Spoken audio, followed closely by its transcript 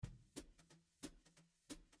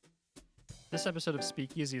This episode of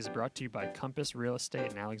Speakeasy is brought to you by Compass Real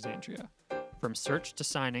Estate in Alexandria. From search to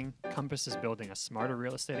signing, Compass is building a smarter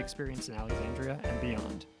real estate experience in Alexandria and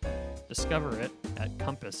beyond. Discover it at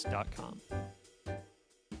compass.com.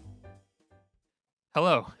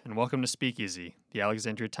 Hello, and welcome to Speakeasy, the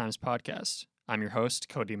Alexandria Times podcast. I'm your host,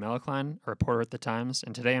 Cody Melakline, a reporter at the Times,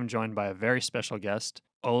 and today I'm joined by a very special guest,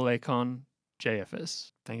 Olekon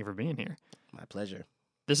Jayefis. Thank you for being here. My pleasure.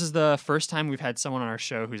 This is the first time we've had someone on our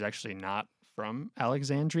show who's actually not from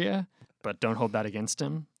Alexandria, but don't hold that against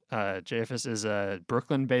him. Jayefis is a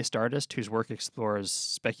Brooklyn-based artist whose work explores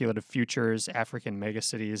speculative futures, African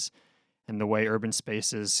megacities, and the way urban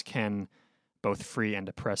spaces can both free and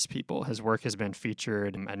oppress people. His work has been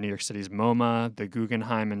featured at New York City's MoMA, the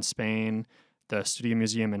Guggenheim in Spain, the Studio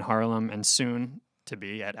Museum in Harlem, and soon to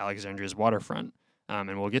be at Alexandria's waterfront.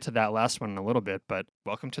 And we'll get to that last one in a little bit, but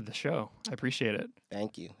welcome to the show. I appreciate it.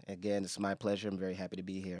 Thank you. Again, it's my pleasure. I'm very happy to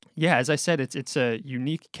be here. Yeah, as I said, it's a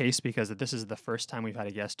unique case because this is the first time we've had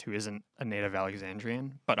a guest who isn't a native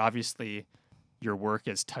Alexandrian, but obviously your work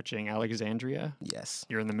is touching Alexandria. Yes.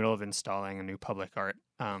 You're in the middle of installing a new public art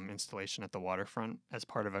installation at the waterfront as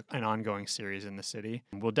part of an ongoing series in the city.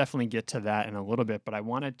 We'll definitely get to that in a little bit, but I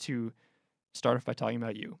wanted to start off by talking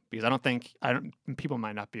about you because people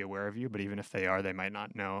might not be aware of you, but even if they are, they might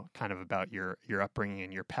not know kind of about your upbringing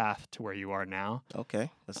and your path to where you are now.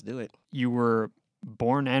 Okay, let's do it. You were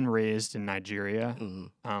born and raised in Nigeria.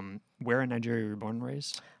 Mm-hmm. Where in Nigeria were you born and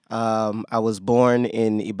raised? I was born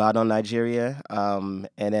in Ibadan, Nigeria, and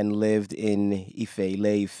then lived in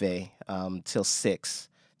Ile-Ife, till 6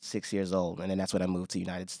 years old, and then that's when I moved to the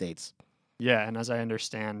United States. Yeah, and as I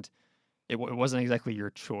understand, it wasn't exactly your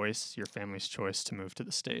choice, your family's choice to move to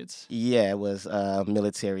the States. Yeah, it was a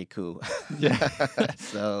military coup. Yeah.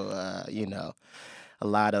 So, a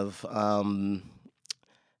lot of,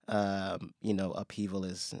 upheaval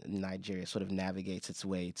as Nigeria sort of navigates its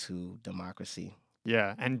way to democracy.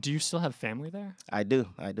 Yeah, and do you still have family there? I do.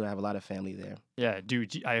 I have a lot of family there. Yeah,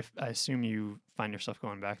 I assume you find yourself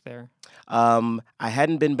going back there? I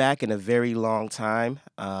hadn't been back in a very long time,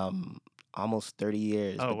 almost 30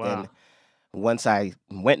 years. Oh, but wow. then once I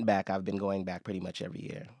went back, I've been going back pretty much every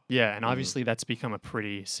year. Yeah, and obviously that's become a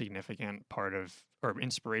pretty significant part of, or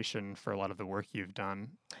inspiration for a lot of the work you've done.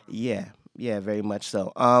 Yeah, very much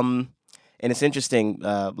so. And it's interesting,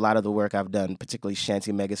 a lot of the work I've done, particularly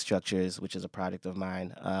Shanty Megastructures, which is a project of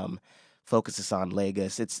mine, focuses on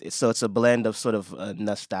Lagos. It's a blend of sort of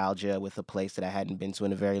nostalgia with a place that I hadn't been to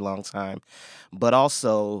in a very long time. But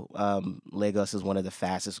also, Lagos is one of the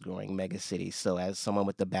fastest growing megacities. So as someone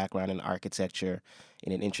with the background in architecture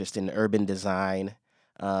and an interest in urban design,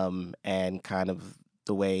 and kind of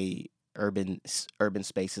the way urban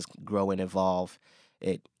spaces grow and evolve,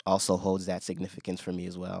 it also holds that significance for me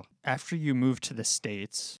as well. After you moved to the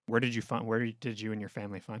States, where did you and your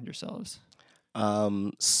family find yourselves?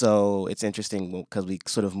 So it's interesting because we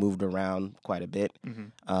sort of moved around quite a bit,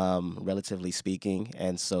 Mm-hmm. relatively speaking.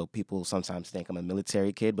 And so people sometimes think I'm a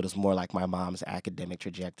military kid, but it's more like my mom's academic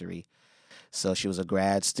trajectory. So she was a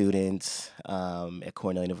grad student at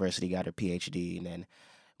Cornell University, got her PhD, and then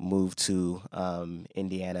moved to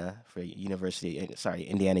Indiana University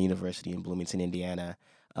in Bloomington, Indiana,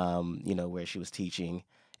 where she was teaching,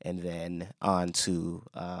 and then on to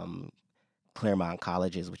Claremont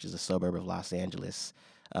Colleges, which is a suburb of Los Angeles,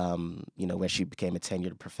 where she became a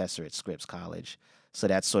tenured professor at Scripps College. So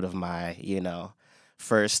that's sort of my,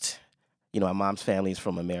 first, my mom's family is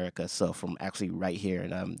from America, so from actually right here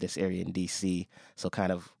in this area in D.C., so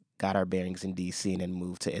kind of got our bearings in D.C. and then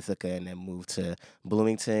moved to Ithaca and then moved to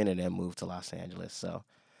Bloomington and then moved to Los Angeles. So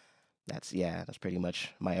that's pretty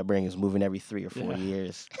much my upbringing, is moving every 3 or 4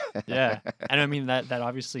 years. Yeah. And I mean, that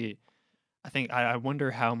obviously, I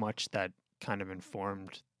wonder how much that kind of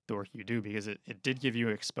informed the work you do, because it did give you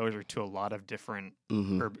exposure to a lot of different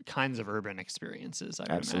kinds of urban experiences, I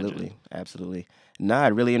would imagine. Absolutely. No, it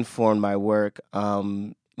really informed my work.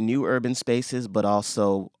 New urban spaces, but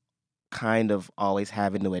also kind of always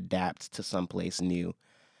having to adapt to someplace new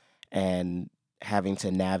and having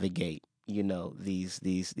to navigate,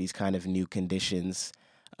 these kind of new conditions,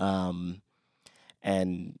 and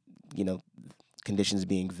conditions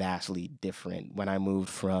being vastly different. When I moved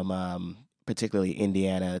from particularly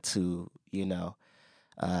Indiana to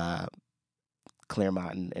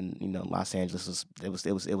Claremont and Los Angeles, it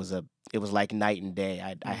was like night and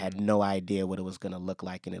day. I had no idea what it was going to look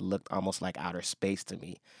like, and it looked almost like outer space to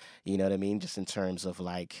me. You know what I mean? Just in terms of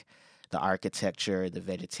like the architecture, the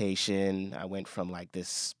vegetation. I went from like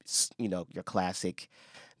this, your classic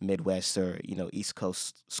Midwest or East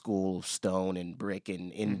Coast school, stone and brick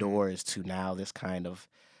and indoors, to now this kind of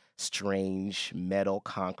strange metal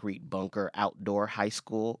concrete bunker outdoor high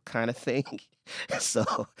school kind of thing.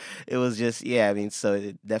 So it was just, yeah, I mean, so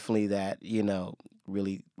it, definitely that,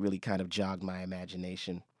 really, really kind of jogged my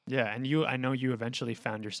imagination. Yeah, and I know you eventually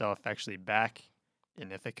found yourself actually back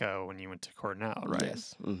in Ithaca when you went to Cornell, right?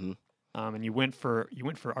 Yes. Hmm. And you went for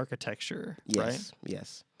architecture, right? Yes.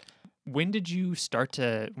 Yes. When did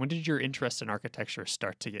your interest in architecture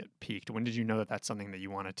start to get piqued? When did you know that that's something that you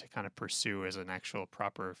wanted to kind of pursue as an actual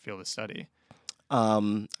proper field of study?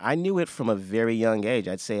 I knew it from a very young age.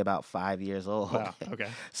 I'd say about 5 years old. Wow. Okay.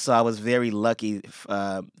 So I was very lucky.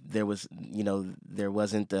 There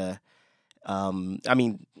wasn't I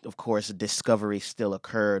mean, of course, discovery still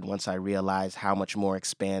occurred once I realized how much more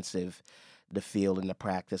expansive the field and the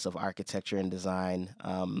practice of architecture and design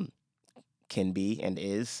can be and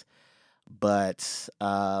is. But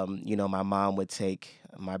my mom would take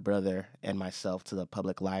my brother and myself to the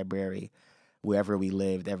public library wherever we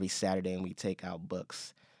lived every Saturday, and we take out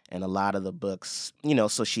books. And a lot of the books,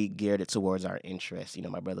 so she geared it towards our interests.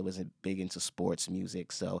 My brother was big into sports,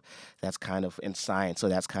 music, so that's kind of in science. So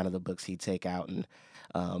that's kind of the books he'd take out. And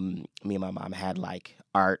me and my mom had like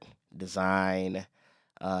art, design,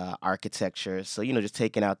 architecture. So just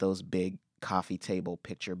taking out those big coffee table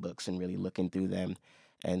picture books and really looking through them.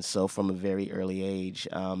 And so from a very early age,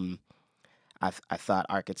 I thought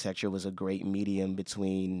architecture was a great medium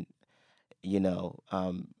between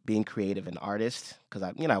being creative and artist because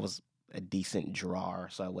I was a decent drawer,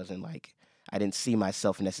 so I didn't see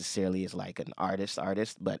myself necessarily as like an artist,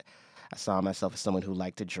 but I saw myself as someone who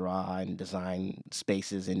liked to draw and design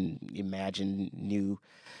spaces and imagine new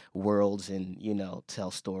worlds and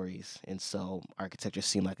tell stories. And so architecture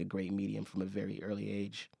seemed like a great medium from a very early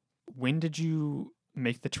age. When did you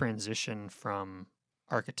make the transition from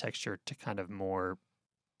architecture to kind of more,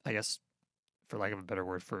 I guess, for lack of a better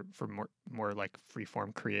word, for more like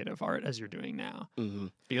freeform creative art as you're doing now? Hmm.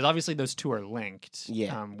 Because obviously those two are linked. Yeah,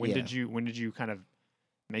 yeah. When did you kind of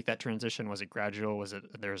make that transition? Was it gradual? Was it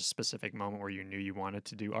there's a specific moment where you knew you wanted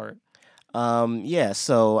to do art? Yeah,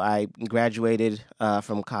 so I graduated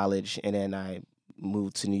from college and then I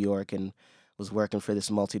moved to New York and was working for this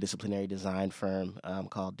multidisciplinary design firm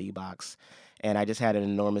called D-Box. And I just had an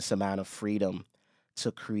enormous amount of freedom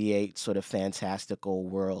to create sort of fantastical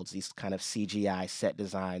worlds, these kind of CGI set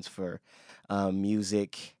designs for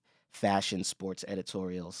music, fashion, sports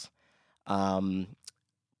editorials. Um,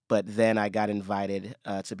 but then I got invited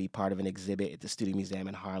to be part of an exhibit at the Studio Museum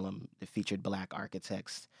in Harlem that featured Black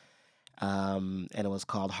architects, and it was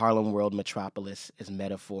called Harlem World Metropolis as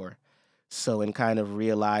Metaphor. So, in kind of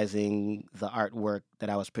realizing the artwork that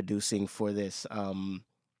I was producing for this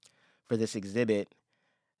exhibit,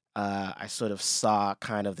 I sort of saw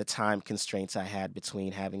kind of the time constraints I had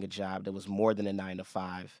between having a job that was more than a 9 to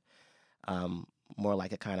 5, um, more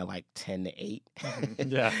like a kind of like 10 to 8,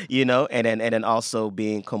 Yeah. and then also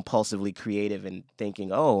being compulsively creative and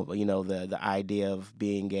thinking, oh, the idea of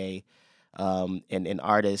being an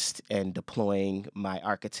artist and deploying my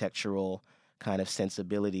architectural kind of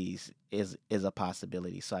sensibilities is a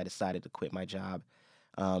possibility. So I decided to quit my job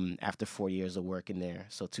after 4 years of working there.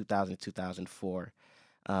 So 2000 to 2004.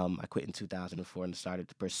 I quit in 2004 and started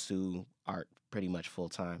to pursue art pretty much full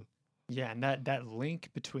time. Yeah, and that link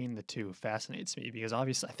between the two fascinates me because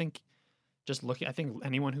obviously I think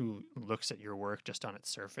anyone who looks at your work just on its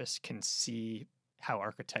surface can see how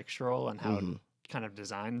architectural and how Hmm. kind of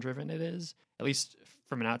design driven it is. At least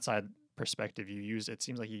from an outside perspective, it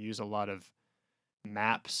seems like you use a lot of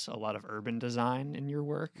maps, a lot of urban design in your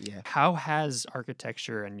work. Yeah. How has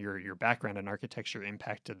architecture and your background in architecture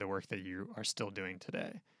impacted the work that you are still doing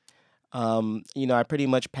today? I pretty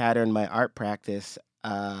much patterned my art practice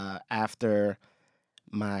after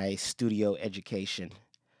my studio education.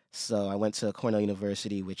 So I went to Cornell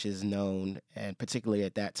University, which is known, and particularly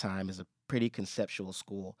at that time, as a pretty conceptual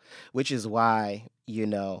school, which is why,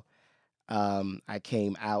 I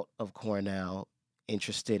came out of Cornell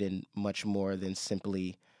interested in much more than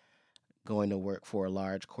simply going to work for a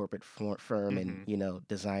large corporate firm and Hmm.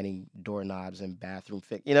 designing doorknobs and bathroom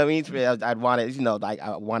fix. You know what I mean? I'd wanted, like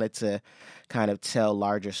I wanted to kind of tell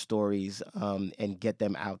larger stories and get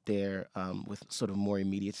them out there with sort of more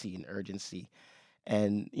immediacy and urgency.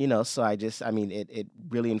 And so I mean, it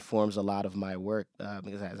really informs a lot of my work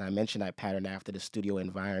because, as I mentioned, I pattern after the studio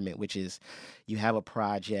environment, which is you have a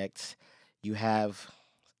project, you have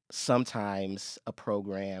sometimes a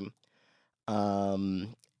program,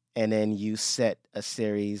 um, and then you set a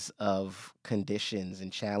series of conditions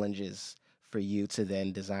and challenges for you to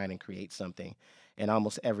then design and create something. And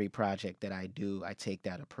almost every project that I do, I take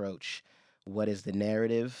that approach. What is the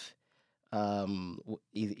narrative?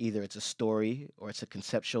 Either it's a story or it's a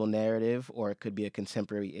conceptual narrative or it could be a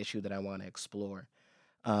contemporary issue that I want to explore.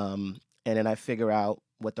 And then I figure out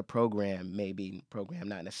what the program may be. Program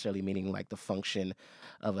not necessarily meaning like the function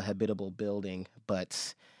of a habitable building,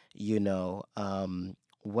 but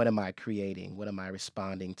what am I creating? What am I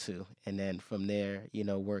responding to? And then from there,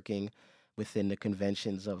 working within the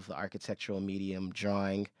conventions of the architectural medium,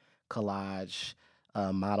 drawing, collage,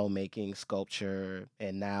 model making, sculpture,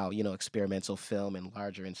 and now, experimental film and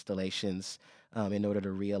larger installations in order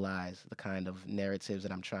to realize the kind of narratives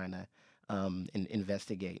that I'm trying to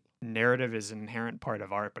investigate. Narrative is an inherent part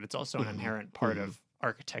of art, but it's also an Hmm. inherent part Hmm. of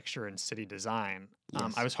architecture and city design. I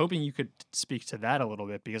Yes. was hoping you could speak to that a little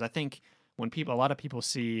bit because I think a lot of people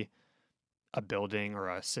see a building or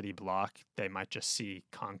a city block, they might just see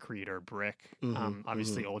concrete or brick. Hmm.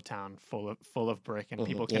 Obviously, Hmm. Old Town full of brick, and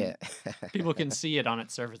Hmm. Yeah. people can see it on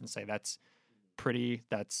its surface and say that's pretty,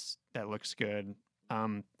 that looks good.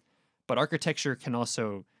 Um, but architecture can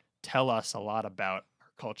also tell us a lot about our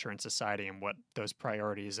culture and society and what those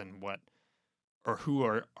priorities and what or who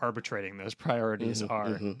are arbitrating those priorities Hmm.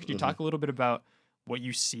 are. Hmm. Could you Hmm. talk a little bit about what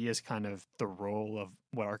you see as kind of the role of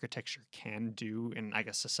what architecture can do in, I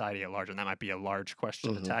guess, society at large? And that might be a large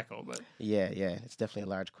question to Hmm. tackle, but Yeah, yeah, it's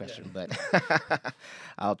definitely a large yeah. question, but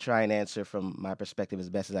I'll try and answer from my perspective as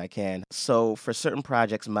best as I can. So, for certain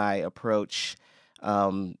projects, my approach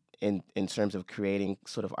in terms of creating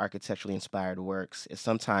sort of architecturally inspired works is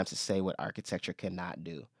sometimes to say what architecture cannot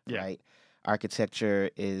do, Yeah. right? Architecture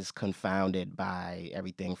is confounded by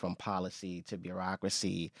everything from policy to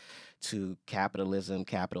bureaucracy to capitalism,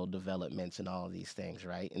 capital developments, and all of these things,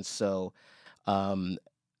 right? And so, um,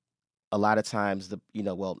 a lot of times the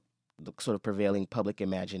sort of prevailing public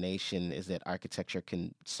imagination is that architecture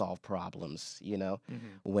can solve problems, Hmm.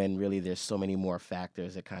 when really there's so many more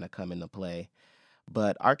factors that kind of come into play.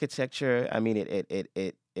 But architecture, I mean,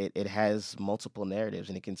 it has multiple narratives,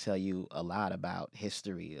 and it can tell you a lot about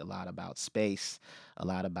history, a lot about space, a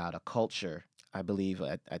lot about a culture. I believe,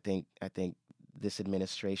 I think this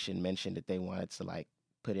administration mentioned that they wanted to like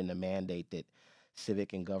put in a mandate that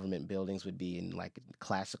civic and government buildings would be in like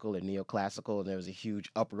classical or neoclassical, and there was a huge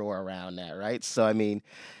uproar around that, right? So I mean,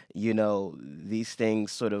 these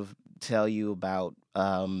things sort of tell you about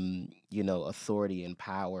authority and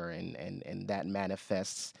power, and that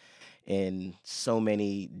manifests in so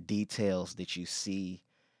many details that you see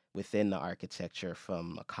within the architecture,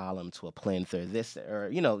 from a column to a plinth or this, or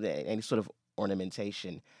any sort of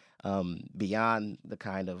ornamentation, beyond the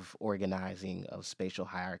kind of organizing of spatial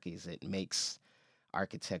hierarchies that makes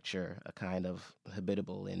architecture a kind of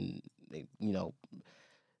habitable and you know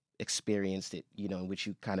experienced it, in which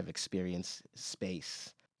you kind of experience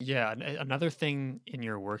space. Yeah, another thing in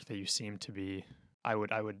your work that you seem to be, I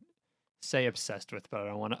would say obsessed with, but I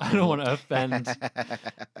don't want to I don't Hmm. want to offend.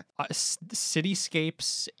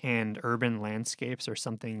 Cityscapes and urban landscapes are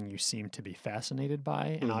something you seem to be fascinated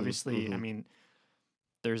by, and Hmm. obviously, I Hmm. mean,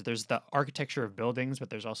 there's the architecture of buildings, but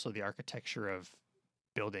there's also the architecture of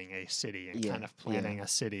building a city and Yeah, kind of yeah. planning a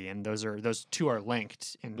city, and those two are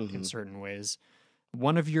linked in Hmm. certain ways.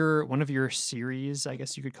 One of your series, I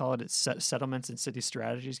guess you could call it, it's settlements and city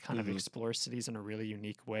strategies, kind of Hmm. explores cities in a really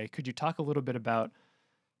unique way. Could you talk a little bit about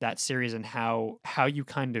that series and how you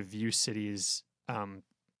kind of view cities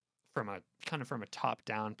from a top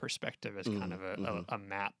down perspective as kind Hmm. of a, Hmm. a, a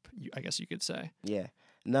map, I guess you could say. Yeah.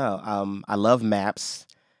 No, I love maps,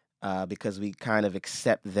 because we kind of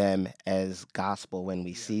accept them as gospel when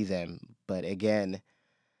we Yeah. see them. But again,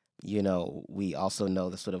 we also know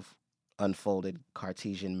the sort of unfolded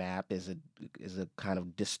Cartesian map is a kind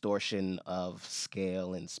of distortion of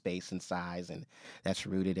scale and space and size, and that's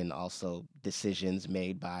rooted in also decisions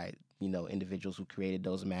made by individuals who created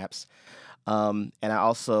those maps. And I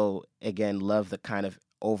also again love the kind of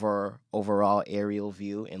overall aerial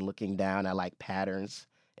view and looking down. I like patterns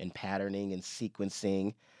and patterning and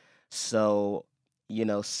sequencing. So,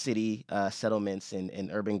 city settlements and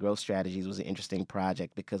urban growth strategies was an interesting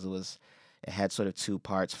project because it had sort of two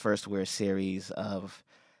parts. First, were a series of,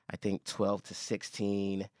 I think, 12 to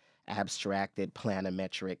 16 abstracted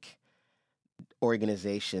planimetric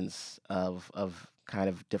organizations of kind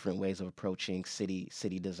of different ways of approaching city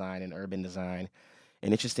design and urban design.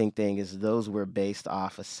 An interesting thing is those were based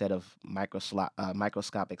off a set of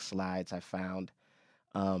microscopic slides I found,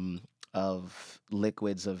 um, of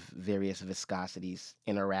liquids of various viscosities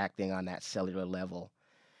interacting on that cellular level.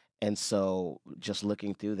 And so, just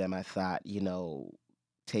looking through them, I thought,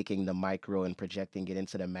 taking the micro and projecting it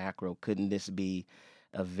into the macro, couldn't this be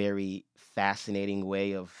a very fascinating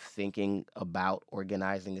way of thinking about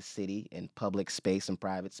organizing a city in public space and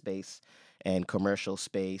private space and commercial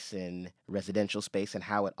space and residential space and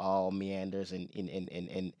how it all meanders and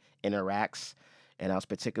interacts. And I was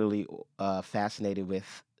particularly fascinated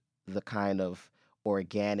with the kind of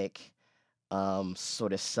organic,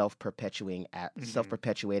 sort of Hmm.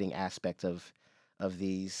 self-perpetuating aspect of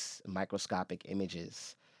these microscopic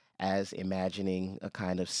images, as imagining a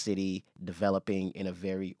kind of city developing in a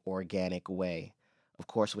very organic way, of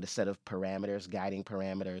course with a set of parameters, guiding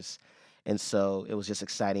parameters. And so it was just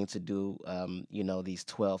exciting to do, these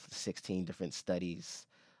 12 to 16 different studies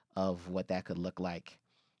of what that could look like.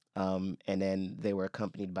 And then they were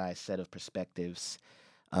accompanied by a set of perspectives.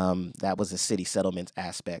 That was the city settlement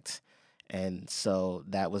aspect. And so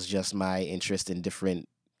that was just my interest in different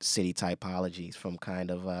city typologies, from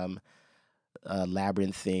kind of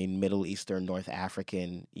labyrinthine, Middle Eastern, North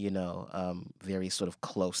African, very sort of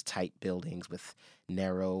close, tight buildings with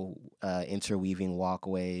narrow, interweaving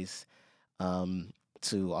walkways, um,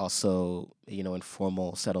 to also,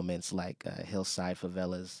 informal settlements like hillside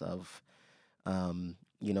favelas of,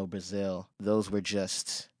 Brazil. Those were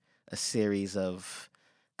just a series of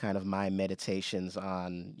kind of my meditations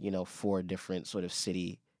on, four different sort of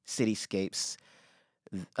cityscapes,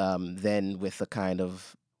 then with a kind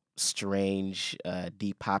of strange,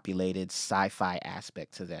 depopulated sci-fi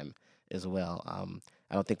aspect to them as well.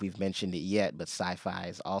 I don't think we've mentioned it yet, but sci-fi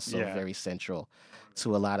is also Yeah. very central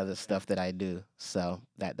to a lot of the Yeah. stuff that I do. So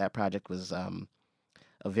that project was a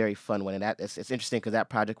very fun one, and it's interesting because that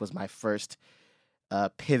project was my first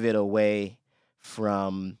pivot away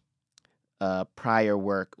from prior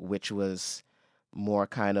work, which was more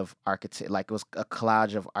kind of like it was a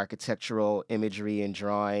collage of architectural imagery and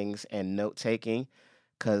drawings and note taking,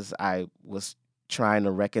 because I was trying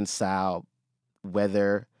to reconcile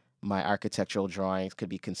whether my architectural drawings could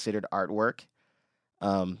be considered artwork,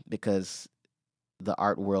 because the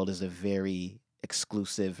art world is a very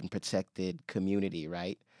exclusive and protected community,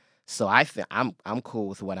 right? So I think I'm cool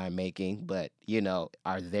with what I'm making, but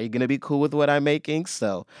are they gonna be cool with what I'm making?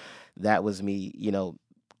 So that was me,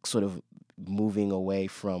 sort of moving away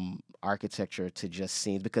from architecture to just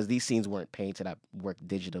scenes, because these scenes weren't painted. I worked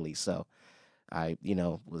digitally, so I,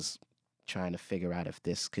 was trying to figure out if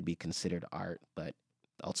this could be considered art, but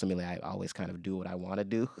ultimately I always kind of do what I want to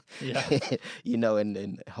do, Yeah.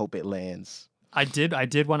 and hope it lands. I did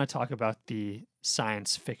want to talk about the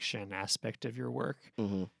science fiction aspect of your work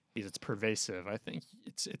Hmm. because it's pervasive. I think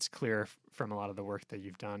it's clear from a lot of the work that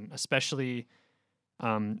you've done, especially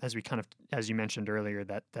as you mentioned earlier,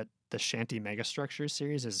 that the Shanty Megastructures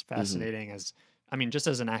series is Hmm. fascinating as I mean, just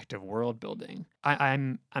as an act of world building.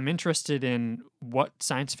 I'm interested in what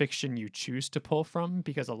science fiction you choose to pull from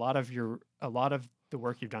because a lot of the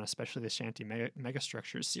work you've done, especially the Shanty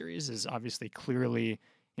Megastructures series, is obviously clearly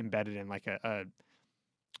embedded in like a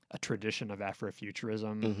tradition of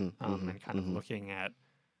Afrofuturism, Hmm. Hmm. and kind of Hmm.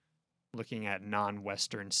 looking at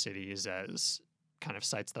non-Western cities as kind of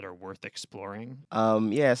sites that are worth exploring.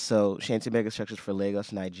 Yeah, so Shanty Megastructures for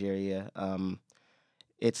Lagos, Nigeria.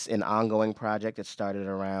 It's an ongoing project. It started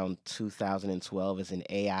around 2012 as an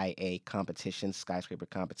AIA competition, skyscraper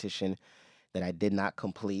competition, that I did not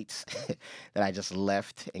complete, that I just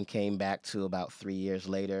left and came back to about 3 years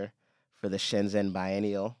later for the Shenzhen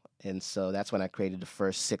Biennial. And so that's when I created the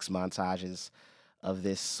first six montages of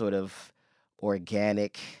this sort of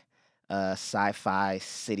organic, sci-fi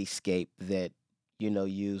cityscape that,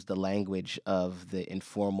 used the language of the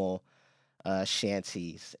informal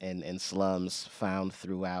shanties and slums found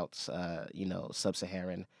throughout,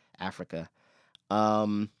 sub-Saharan Africa.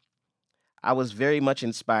 Um, I was very much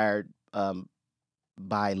inspired,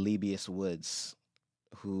 by Lebbeus Woods,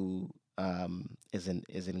 who, is an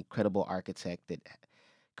incredible architect that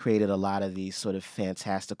created a lot of these sort of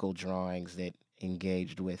fantastical drawings that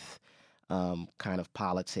engaged with, kind of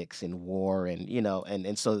politics and war,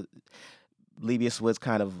 and so Lebbeus Woods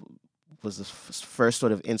kind of was the first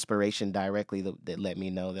sort of inspiration directly that let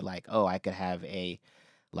me know that, like, oh, I could have a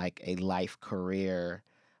life career,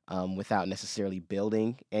 without necessarily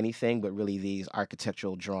building anything, but really these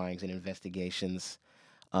architectural drawings and investigations.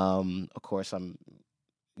 Of course, I'm,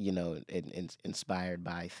 inspired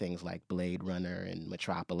by things like Blade Runner and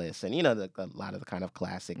Metropolis, and a lot of the kind of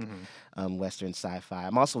classic, Hmm. Western sci-fi.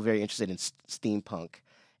 I'm also very interested in steampunk,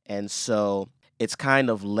 and so it's kind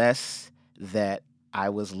of less that I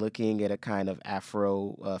was looking at a kind of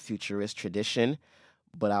Afro, futurist tradition,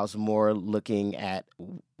 but I was more looking at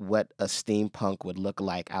what a steampunk would look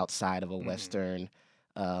like outside of a Hmm. Western,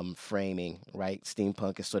 framing, right?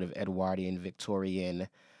 Steampunk is sort of Edwardian, Victorian,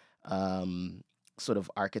 um, sort of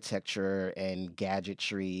architecture and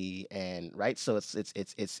gadgetry, and right. So it's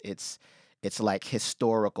like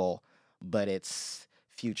historical, but it's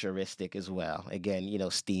futuristic as well. Again,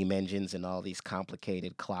 steam engines and all these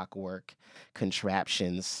complicated clockwork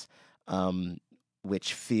contraptions, um,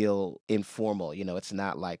 which feel informal. It's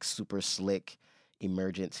not like super slick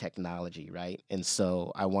emergent technology, right? And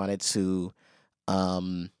so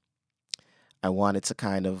um, I wanted to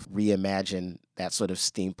kind of reimagine that sort of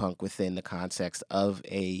steampunk within the context of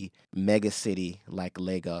a mega city like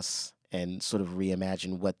Lagos, and sort of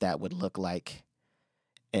reimagine what that would look like.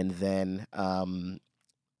 And then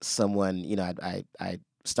someone, I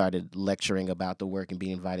started lecturing about the work and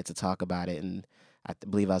being invited to talk about it. And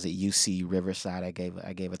believe I was at UC Riverside. I gave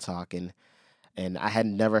a talk, and I had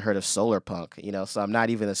never heard of solar punk, so I'm not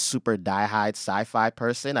even a super diehard sci-fi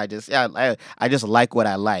person. I just like what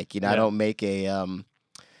I like. I Yeah. don't make a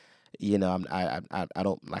I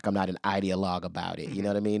don't, like, I'm not an ideologue about it. You know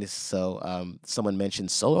Mhm. what I mean? So someone mentioned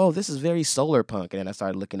solar. Oh, this is very solar punk, and then I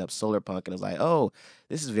started looking up solar punk, and I was like, oh,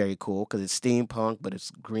 this is very cool because it's steampunk, but it's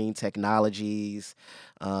green technologies,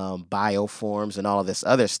 bioforms, and all of this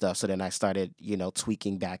other stuff. So then I started,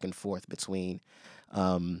 tweaking back and forth between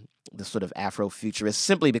the sort of Afrofuturist,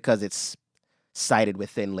 simply because it's sited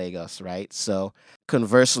within Lagos, right? So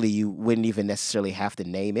conversely, you wouldn't even necessarily have to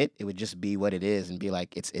name it. It would just be what it is and be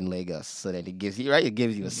like, it's in Lagos. So that it gives you, right? It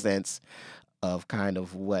gives you a Mhm. sense of kind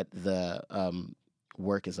of what the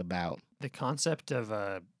work is about. The concept of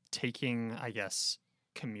taking, I guess,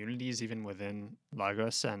 communities even within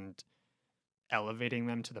Lagos and elevating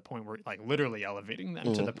them to the point where, like, literally elevating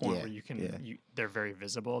them to the point Yeah, where yeah, they're very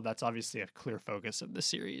visible. That's obviously a clear focus of the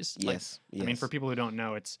series. Like, yes, I mean, for yes, people who don't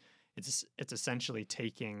know, it's essentially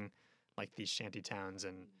taking like these shanty towns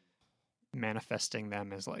and manifesting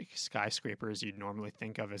them as like skyscrapers you'd normally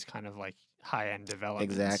think of as kind of like high end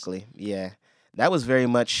developments. exactly. Yeah. That was very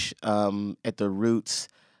much at the roots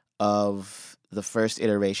of the first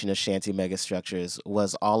iteration of Shanty Megastructures,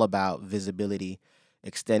 was all about visibility,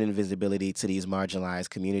 extending visibility to these marginalized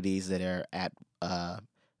communities that are at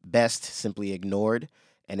best simply ignored,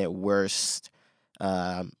 and at worst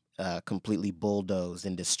completely bulldozed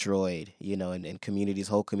and destroyed, and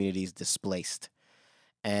whole communities displaced.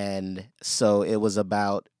 And so it was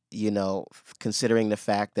about, considering the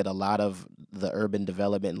fact that a lot of the urban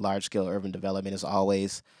development, large scale urban development, is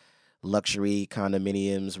always luxury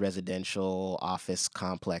condominiums, residential office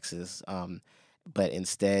complexes, but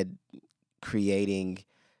instead creating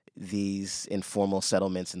these informal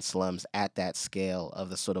settlements and slums at that scale of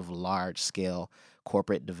the sort of large scale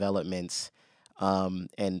corporate developments,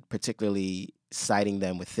 and particularly citing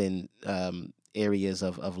them within areas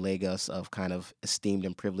of Lagos of kind of esteemed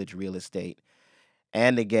and privileged real estate.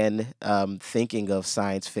 And again, thinking of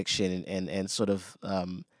science fiction, and sort of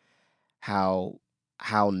how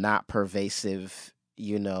not pervasive,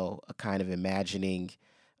 a kind of imagining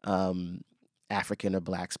um, African or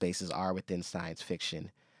Black spaces are within science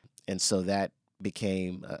fiction. And so that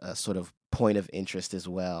became a sort of point of interest as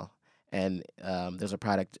well. And there's a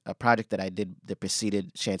project that I did that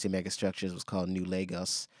preceded Shanty Megastructures, was called New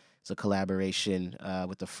Lagos. It's a collaboration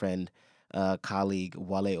with a friend, colleague,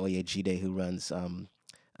 Wale Oyejide, who runs a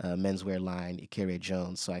menswear line, Ikere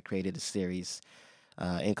Jones. So I created a series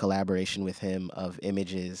in collaboration with him of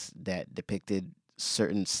images that depicted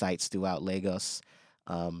certain sites throughout Lagos,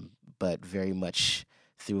 but very much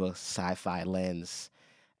through a sci-fi lens.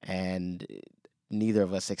 And neither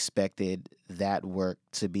of us expected that work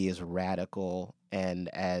to be as radical and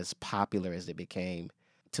as popular as it became.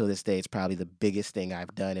 Till this day, it's probably the biggest thing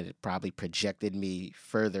I've done, and it probably projected me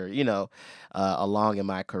further, along in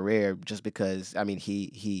my career. Just because, I mean,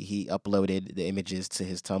 he uploaded the images to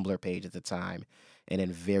his Tumblr page at the time, and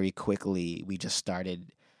then very quickly we just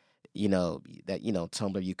started, that,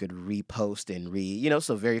 Tumblr, you could repost and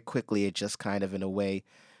so very quickly it just kind of, in a way,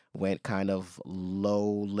 went kind of low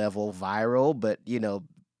level viral. But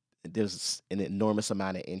there's an enormous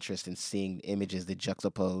amount of interest in seeing images that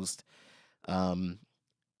juxtaposed um,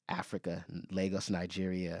 Africa, Lagos,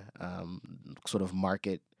 Nigeria, sort of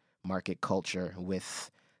market culture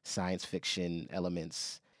with science fiction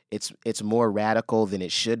elements. It's more radical than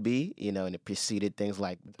it should be, and it preceded things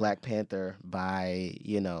like Black Panther by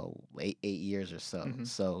 8 years or so. Hmm.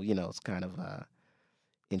 So it's kind of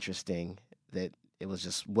interesting that it was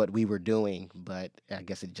just what we were doing, but I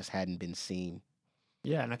guess it just hadn't been seen.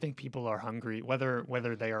 Yeah, and I think people are hungry,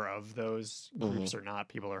 whether they are of those Hmm. groups or not.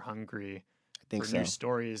 People are hungry I think for new so.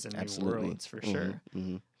 stories and new Absolutely. worlds for Hmm. sure.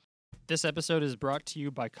 Hmm. This episode is brought to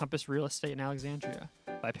you by Compass Real Estate in Alexandria.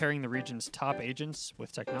 By pairing the region's top agents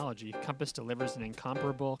with technology, Compass delivers an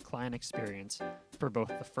incomparable client experience for both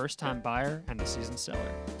the first-time buyer and the seasoned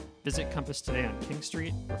seller. Visit Compass today on King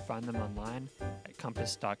Street or find them online at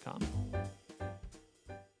compass.com.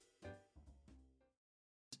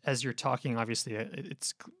 as you're talking, obviously,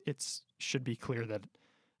 it's should be clear that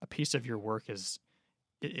a piece of your work is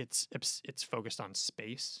it's focused on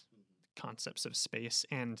space, concepts of space,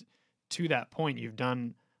 and to that point, you've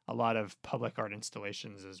done a lot of public art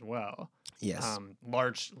installations as well. Yes.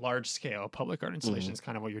 Large scale public art Mhm. installations,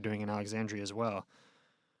 kind of what you're doing in Alexandria as well.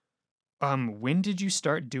 When did you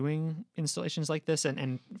start doing installations like this?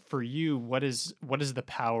 And for you, what is the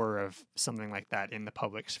power of something like that in the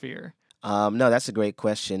public sphere? No, that's a great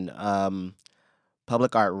question.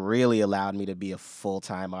 Public art really allowed me to be a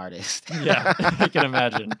full-time artist. Yeah, I can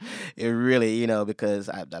imagine. It really, because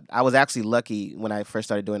I was actually lucky when I first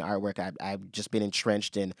started doing artwork. I've just been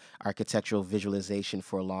entrenched in architectural visualization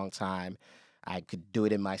for a long time. I could do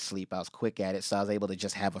it in my sleep. I was quick at it, so I was able to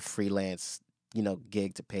just have a freelance,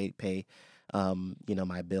 gig to pay,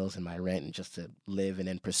 my bills and my rent, and just to live and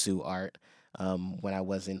then pursue art when I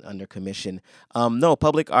wasn't under commission. No,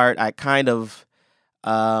 public art, I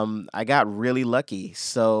got really lucky.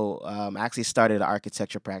 So I actually started an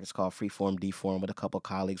architecture practice called Freeform Deform with a couple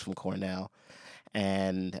colleagues from Cornell.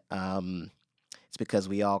 And it's because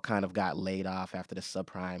we all kind of got laid off after the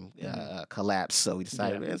subprime collapse. So we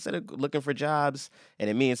decided, Yeah. instead of looking for jobs,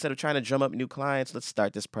 instead of trying to drum up new clients, let's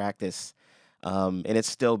start this practice. And it's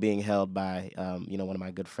still being held by, one of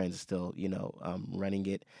my good friends is still, running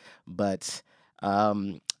it. But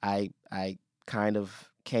I kind of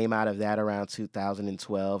came out of that around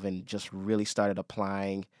 2012 and just really started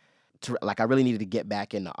applying to, like, I really needed to get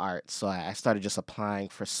back into art. So I started just applying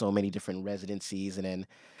for so many different residencies, and then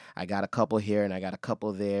I got a couple here and I got a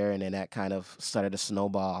couple there, and then that kind of started a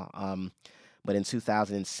snowball. But in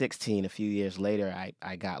 2016, a few years later,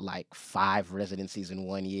 I got like 5 residencies in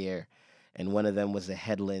 1 year, and one of them was the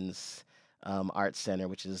Headlands Art Center,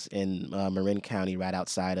 which is in Marin County, right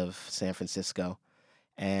outside of San Francisco.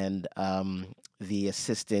 And the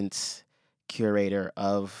assistant curator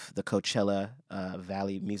of the Coachella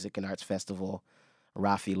Valley Music and Arts Festival,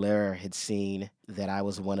 Rafi Lehrer, had seen that I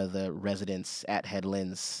was one of the residents at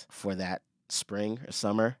Headlands for that spring or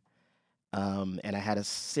summer. And I had a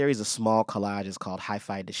series of small collages called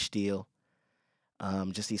Hi-Fi de Steel,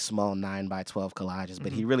 just these small 9x12 collages.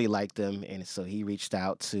 But he really liked them, and so he reached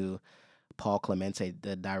out to Paul Clemente,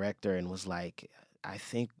 the director, and was like, I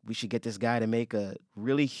think we should get this guy to make a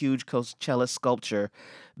really huge Coachella sculpture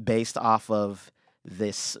based off of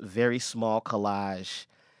this very small collage.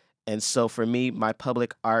 And so for me, my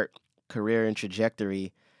public art career and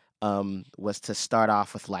trajectory was to start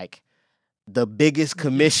off with like the biggest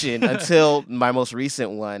commission until my most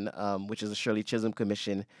recent one, which is the Shirley Chisholm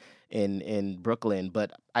Commission in Brooklyn.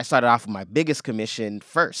 But I started off with my biggest commission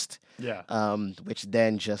first, which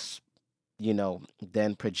then just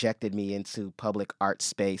then projected me into public art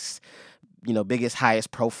space, biggest, highest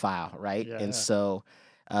profile, right? And so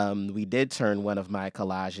we did turn one of my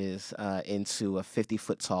collages into a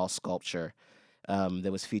 50-foot tall sculpture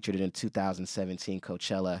that was featured in 2017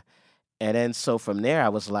 Coachella. And then so from there, I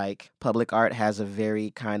was like, public art has a very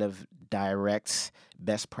kind of direct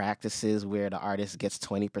best practices where the artist gets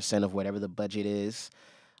 20% of whatever the budget is.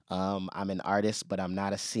 I'm an artist, but I'm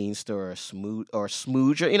not a scenester or a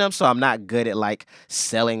smooger, so I'm not good at like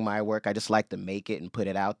selling my work. I just like to make it and put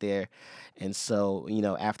it out there. And so,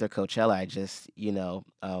 after Coachella, I just,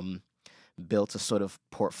 built a sort of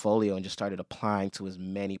portfolio and just started applying to as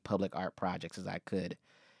many public art projects as I could.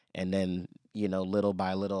 And then, little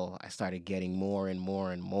by little, I started getting more and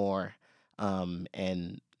more and more.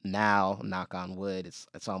 And now, knock on wood,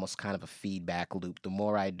 it's almost kind of a feedback loop. The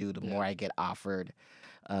more I do, the more I get offered.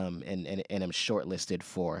 And I'm shortlisted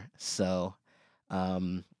for. So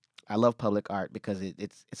I love public art because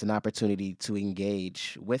it's an opportunity to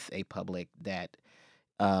engage with a public that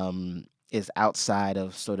is outside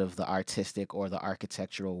of sort of the artistic or the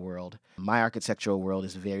architectural world. My architectural world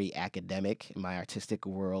is very academic. My artistic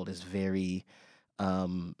world is very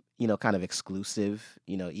kind of exclusive.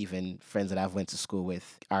 Even friends that I've went to school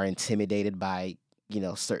with are intimidated by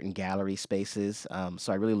certain gallery spaces.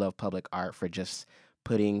 So I really love public art for just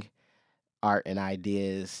putting art and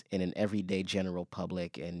ideas in an everyday general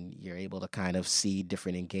public, and you're able to kind of see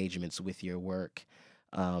different engagements with your work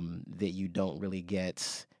that you don't really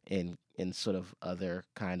get in sort of other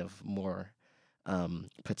kind of more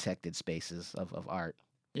protected spaces of art.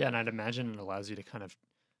 Yeah, and I'd imagine it allows you to kind of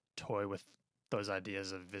toy with those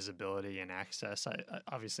ideas of visibility and access.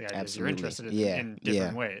 Obviously, ideas you're interested in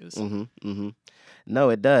different ways. No,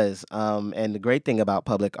 it does. And the great thing about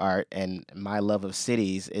public art and my love of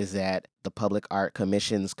cities is that the public art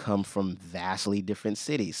commissions come from vastly different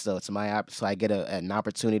cities. So it's so I get an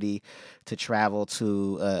opportunity to travel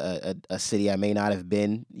to a city I may not have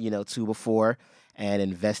been, to before, and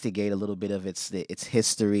investigate a little bit of its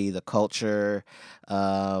history, the culture,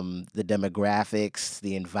 the demographics,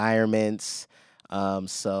 the environments.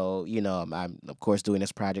 So I'm of course doing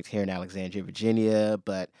this project here in Alexandria, Virginia,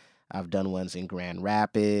 but I've done ones in Grand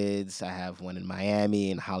Rapids. I have one in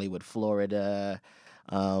Miami and Hollywood, Florida.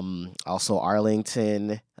 Also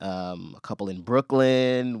Arlington, a couple in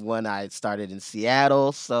Brooklyn, one I started in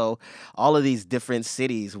Seattle. So all of these different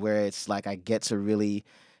cities where it's like I get to really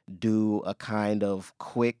do a kind of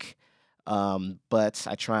quick, but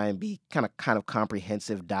I try and be kind of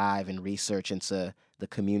comprehensive dive and research into the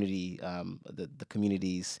community, the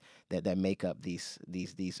communities that make up these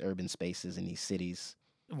urban spaces in these cities.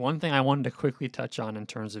 One thing I wanted to quickly touch on in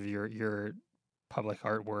terms of your public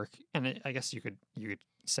artwork, and I guess you could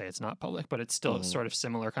say it's not public, but it's still Mhm. sort of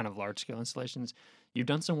similar kind of large scale installations. You've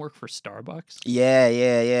done some work for Starbucks, Yeah.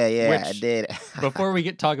 I which did. before we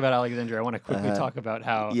talk about Alexandria, I want to quickly uh-huh. talk about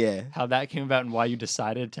how Yeah. that came about and why you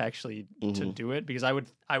decided to actually to hmm do it, because I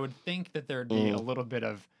would think that there'd be a hmm little bit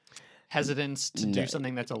of hesitance to No, do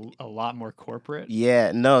something that's a lot more corporate.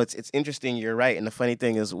 yeah, no, it's interesting. You're right. And the funny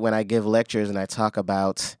thing is, when I give lectures and I talk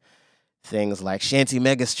about things like shanty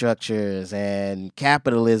megastructures and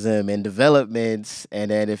capitalism and developments,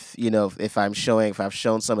 and then if I've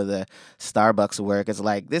shown some of the Starbucks work, it's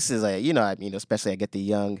like this is especially I get the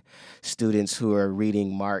young students who are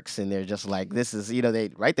reading Marx and they're just like this is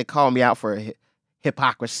they call me out for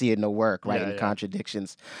hypocrisy in the work, right, Yeah, and yeah.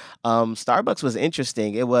 contradictions. Starbucks was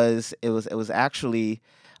interesting. It was actually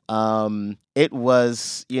it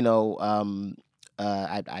was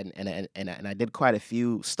I did quite a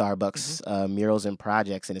few hmm Starbucks murals and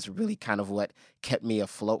projects, and it's really kind of what kept me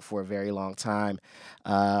afloat for a very long time.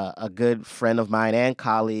 A good friend of mine and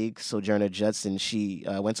colleague, Sojourner Judson, she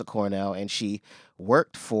went to Cornell and she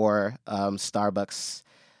worked for Starbucks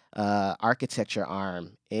architecture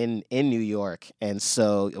arm in New York, and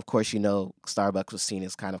so of course Starbucks was seen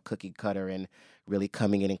as kind of cookie cutter and really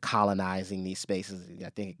coming in and colonizing these spaces. I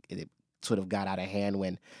think it sort of got out of hand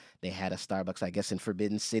when they had a Starbucks, I guess, in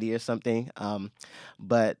Forbidden City or something.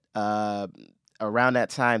 But around that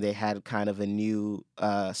time, they had kind of a new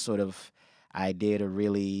sort of idea to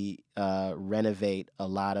really renovate a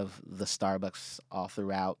lot of the Starbucks all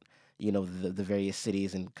throughout, the various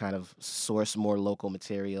cities and kind of source more local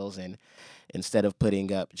materials. And instead of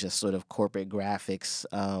putting up just sort of corporate graphics,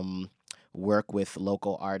 work with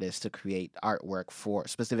local artists to create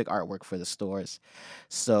specific artwork for the stores.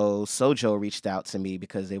 So Sojo reached out to me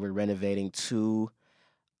because they were renovating two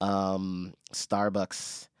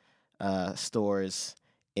Starbucks stores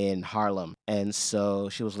in Harlem. And so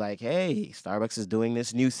she was like, "Hey, Starbucks is doing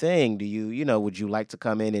this new thing. Would you like to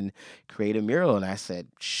come in and create a mural?" And I said,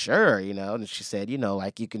 "Sure, And she said,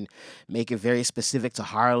 like you can make it very specific to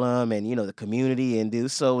Harlem and the community and do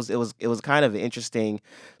so. It was kind of an interesting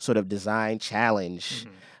sort of design challenge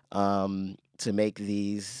hmm to make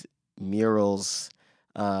these murals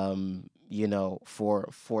for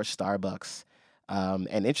Starbucks.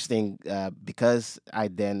 And interesting because I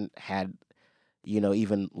then had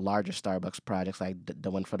even larger Starbucks projects like the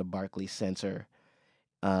one for the Barclays Center,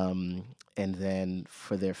 and then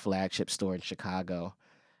for their flagship store in Chicago.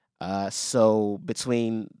 So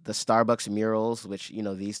between the Starbucks murals, which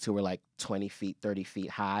these two were like 20 feet, 30 feet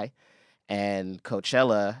high, and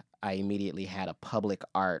Coachella, I immediately had a public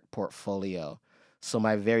art portfolio. So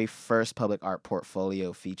my very first public art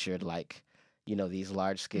portfolio featured like these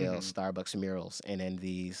large scale hmm Starbucks murals, and then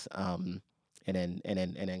these and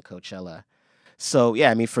then Coachella. So yeah,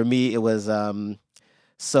 I mean, for me, it was at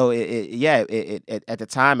the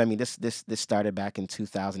time, I mean, this started back in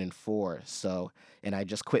 2004. So, and I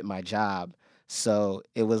just quit my job, so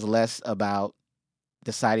it was less about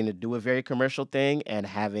deciding to do a very commercial thing and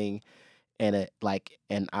having an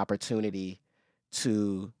opportunity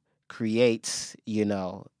to create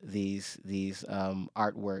these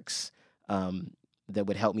artworks um, that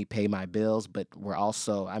would help me pay my bills, but were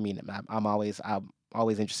also, I mean, I'm always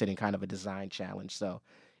interested in kind of a design challenge. So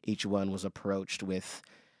each one was approached with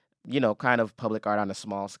kind of public art on a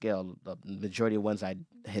small scale. The majority of ones I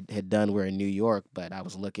had done were in New York, but I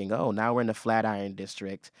was looking, oh, now we're in the Flatiron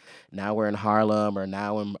District, now we're in Harlem, or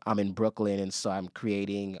now I'm in Brooklyn, and so I'm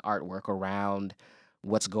creating artwork around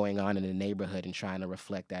what's going on in the neighborhood and trying to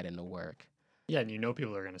reflect that in the work. Yeah, and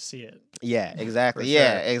people are gonna see it Yeah, for exactly.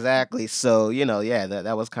 Yeah, sure. exactly. So, yeah,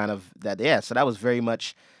 that was kind of that. Yeah, so that was very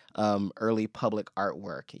much early public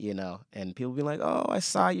artwork, and people be like, oh, I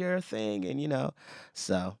saw your thing, and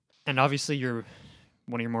so And obviously,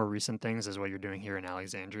 one of your more recent things is what you're doing here in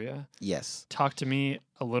Alexandria. yes. Talk to me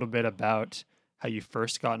a little bit about how you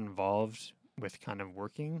first got involved with kind of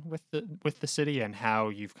working with the city and how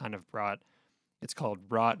you've kind of brought It's called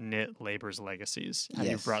Wrought Knit Labor's Legacies, and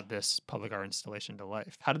you've Yes. brought this public art installation to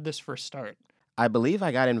life. How did this first start? I believe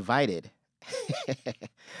I got invited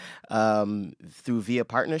through via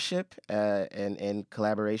partnership and in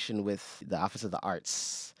collaboration with the Office of the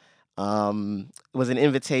Arts. It was an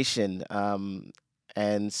invitation,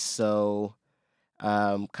 and so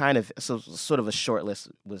kind of so sort of a short list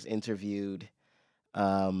was interviewed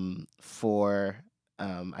for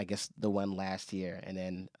I guess the one last year, and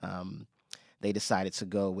then they decided to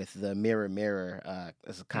go with the Mirror Mirror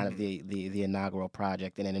as kind of Hmm. the inaugural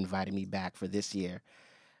project, and then invited me back for this year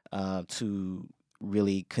to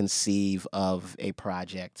really conceive of a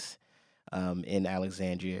project in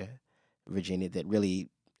Alexandria, Virginia, that really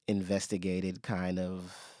investigated kind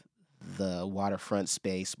of the waterfront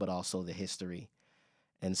space, but also the history.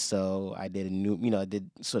 And so I did I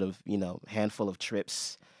did sort of, handful of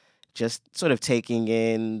trips, just sort of taking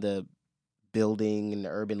in the building and the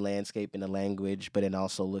urban landscape and the language, but then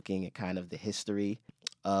also looking at kind of the history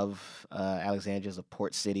of Alexandria as a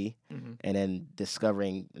port city, Hmm. and then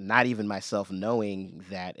discovering, not even myself knowing,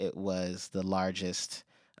 that it was the largest.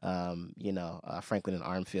 Franklin and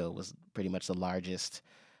Armfield was pretty much the largest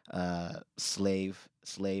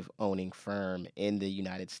slave owning firm in the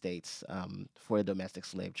United States for the domestic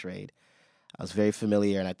slave trade. I was very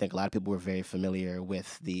familiar, and I think a lot of people were very familiar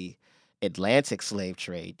with the Atlantic slave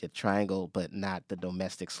trade, the triangle, but not the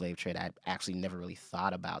domestic slave trade. I actually never really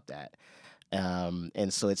thought about that.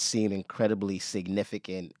 And so it seemed incredibly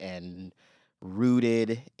significant and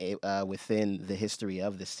rooted within the history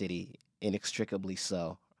of the city, inextricably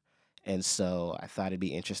so. And so I thought it'd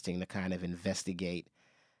be interesting to kind of investigate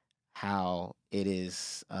how it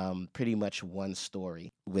is pretty much one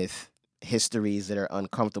story with histories that are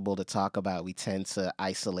uncomfortable to talk about. We tend to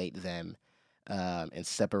isolate them and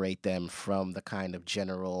separate them from the kind of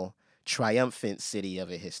general triumphant city of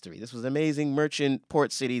a history. This was an amazing merchant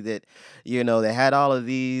port city that, they had all of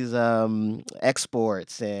these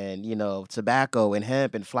exports and, tobacco and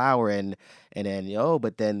hemp and flour and then,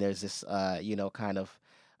 but then there's this, kind of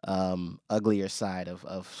uglier side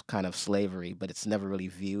of kind of slavery, but it's never really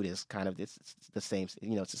viewed as kind of, it's the same,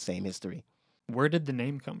 it's the same history. Where did the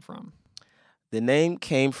name come from? The name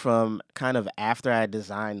came from kind of after I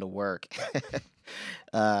designed the work.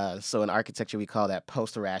 So in architecture, we call that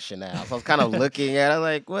post rationale. So I was kind of looking at it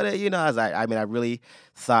like, I was like, I mean, I really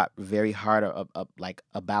thought very hard like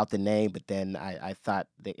about the name, but then I thought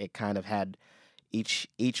that it kind of had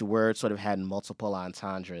each word sort of had multiple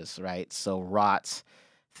entendres, right? So rot,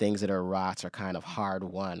 things that are rots are kind of hard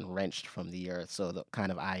won, wrenched from the earth. So the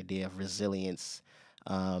kind of idea of resilience,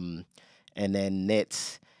 um, and then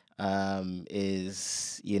knit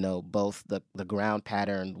is both the ground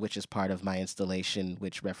pattern, which is part of my installation,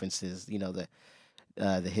 which references the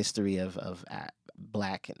history of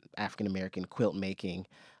Black and African American quilt making.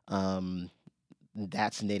 Um,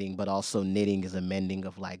 that's knitting, but also knitting is a mending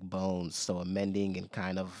of like bones. So a mending and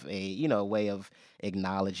kind of a way of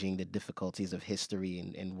acknowledging the difficulties of history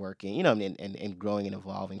and working, and growing and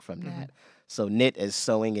evolving from Hmm. that. So knit is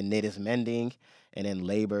sewing and knit is mending, and then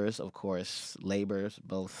labors, of course, labors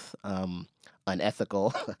both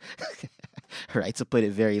unethical, right? To put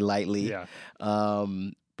it very lightly, Yeah.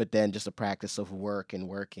 but then just a practice of work and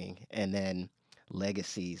working, and then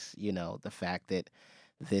legacies. The fact that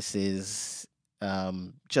this is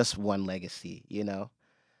just one legacy,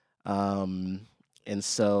 Um, and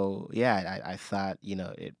so, yeah, I thought,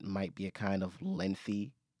 it might be a kind of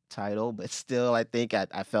lengthy title, but still, I think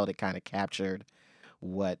I felt it kind of captured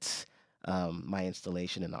what my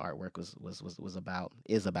installation and the artwork was about,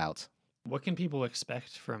 is about. What can people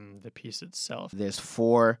expect from the piece itself? There's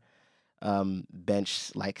four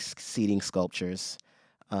bench like seating sculptures.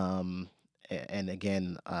 Um, and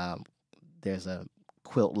again, there's a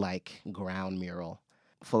quilt like ground mural.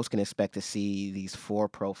 Folks can expect to see these four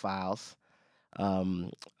profiles,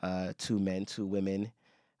 two men, two women,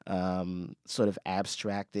 sort of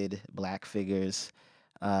abstracted Black figures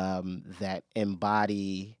that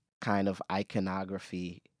embody kind of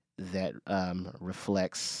iconography that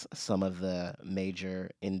reflects some of the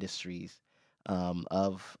major industries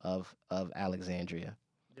of Alexandria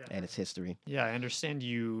Yeah. and its history. Yeah, I understand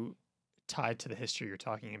you tied to the history you're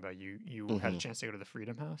talking about. You had a hmm chance to go to the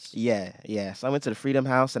Freedom House. Yeah, yeah. So I went to the Freedom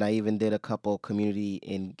House, and I even did a couple community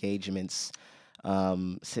engagements,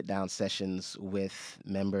 sit down sessions with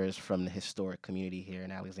members from the historic community here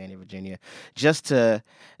in Alexandria, Virginia, just to,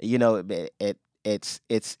 it's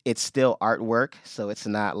still artwork, so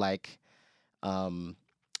um,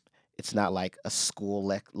 it's not like a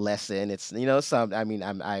school lesson. It's some. I mean,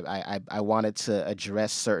 I wanted to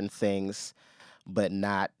address certain things but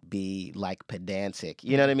not be like pedantic.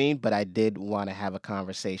 You know what I mean? But I did want to have a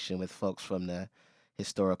conversation with folks from the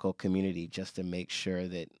historical community just to make sure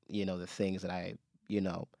that, the things that you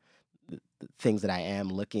know, the things that I am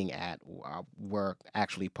looking at were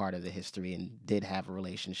actually part of the history and did have a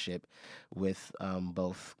relationship with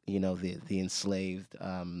both, the enslaved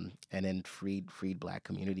and then freed Black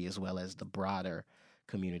community as well as the broader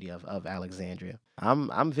community of Alexandria.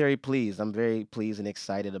 I'm very pleased. I'm very pleased and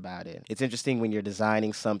excited about it. It's interesting when you're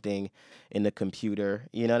designing something in the computer,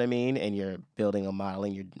 you know what I mean, and you're building a model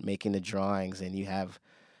and you're making the drawings and you have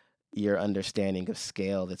your understanding of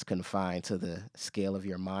scale that's confined to the scale of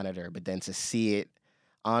your monitor, but then to see it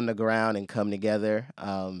on the ground and come together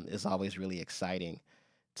is always really exciting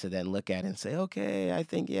to then look at it and say, okay, I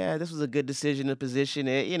think, yeah, this was a good decision to position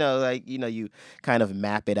it. You kind of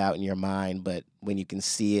map it out in your mind, but when you can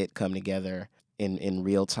see it come together in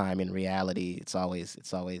real time, in reality, it's always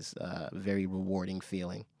a very rewarding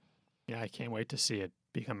feeling. Yeah, I can't wait to see it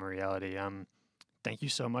become a reality. Thank you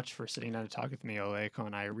so much for sitting down to talk with me,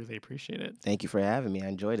 Olekon. I really appreciate it. Thank you for having me. I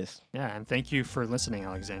enjoyed this. Yeah, and thank you for listening,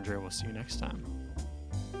 Alexandria. We'll see you next time.